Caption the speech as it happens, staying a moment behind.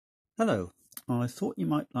Hello, I thought you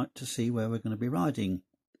might like to see where we're going to be riding,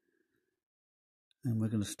 and we're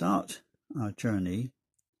going to start our journey.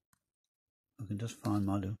 I can just find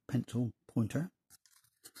my little pencil pointer.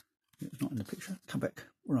 It's not in the picture. Come back.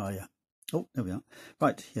 Where are you? Oh, there we are.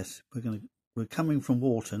 Right, yes, we're coming from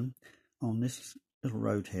Walton on this little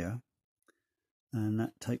road here, and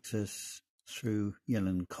that takes us through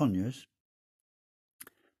Yelland Conyers,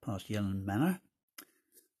 past Yelland Manor,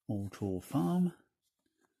 Old Tor Farm.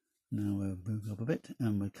 Now we're moving up a bit,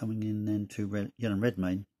 and we're coming in then to Yelland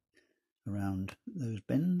Redmayne, around those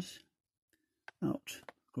bends, out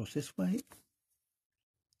across this way,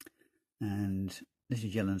 and this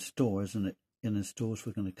is Yelland Store, isn't it? Yelland Stores.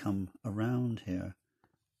 We're going to come around here,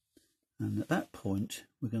 and at that point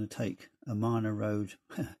we're going to take a minor road.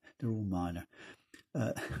 They're all minor.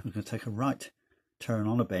 We're going to take a right turn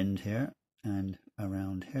on a bend here, and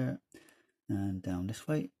around here, and down this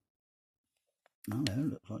way. Oh, there,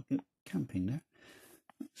 looks like it. Camping there.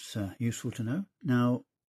 It's useful to know. Now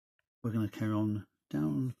we're going to carry on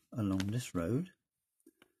down along this road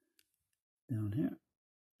down here,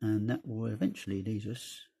 and that will eventually lead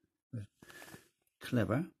us,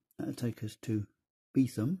 clever, that'll take us to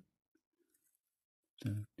Beetham, so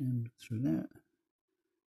down through there,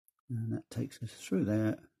 and that takes us through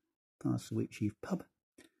there past the Wheatsheaf pub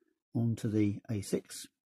onto the A6,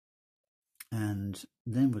 and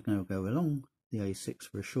then we're going to go along the A6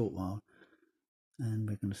 for a short while, and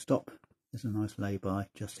we're going to stop. There's a nice lay-by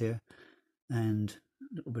just here and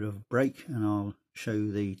a little bit of a break, and I'll show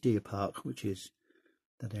you the deer park, which is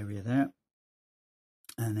that area there.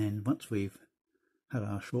 And then once we've had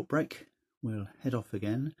our short break, we'll head off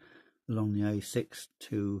again along the A6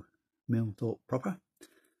 to Milnthorpe proper,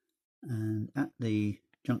 and at the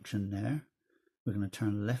junction there we're going to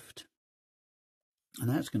turn left, and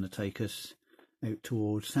that's going to take us out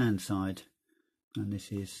towards Sandside, and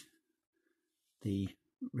this is the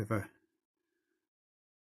river.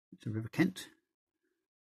 It's the River Kent,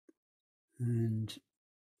 and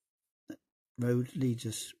that road leads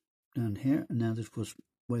us down here, and now this was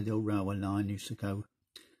where the old railway line used to go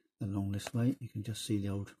along this way. You can just see the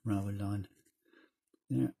old railway line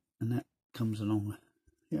there, and that comes along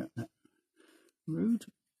here, that road,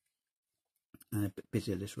 and a bit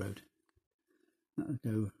busier this road. That'll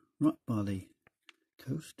go right by the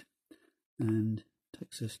coast and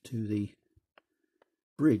takes us to the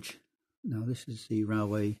bridge. Now this is the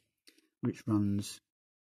railway which runs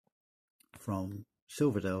from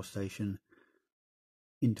Silverdale station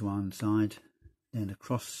into Ironside, then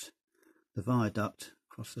across the viaduct,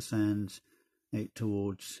 across the sands, out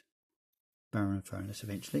towards Barrow Furnace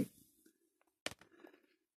eventually.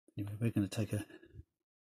 Anyway, we're going to take a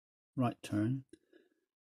right turn,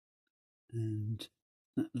 and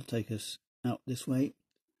that will take us out this way,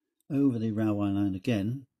 over the railway line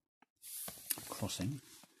again, crossing,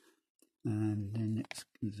 and then it's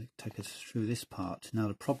going to take us through this part. Now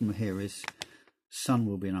the problem here is sun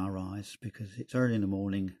will be in our eyes because it's early in the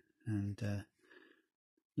morning, and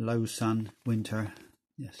low sun, winter,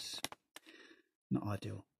 yes, not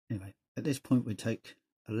ideal. Anyway, at this point we take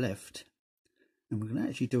a left, and we're going to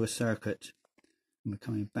actually do a circuit, and we're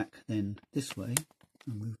coming back then this way.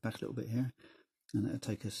 I'll move back a little bit here, and that'll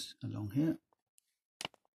take us along here,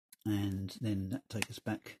 and then that take us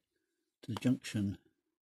back to the junction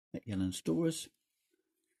at Yelland Stores,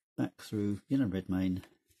 back through Yelland Redmayne,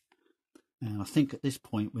 and I think at this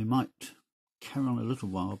point we might carry on a little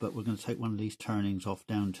while, but we're going to take one of these turnings off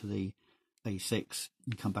down to the A6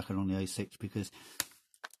 and come back along the A6, because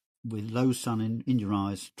with low sun in your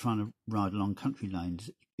eyes, trying to ride along country lanes,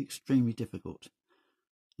 it's extremely difficult.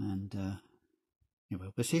 And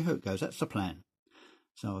anyway, we'll see how it goes. That's the plan.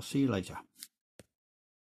 So I'll see you later.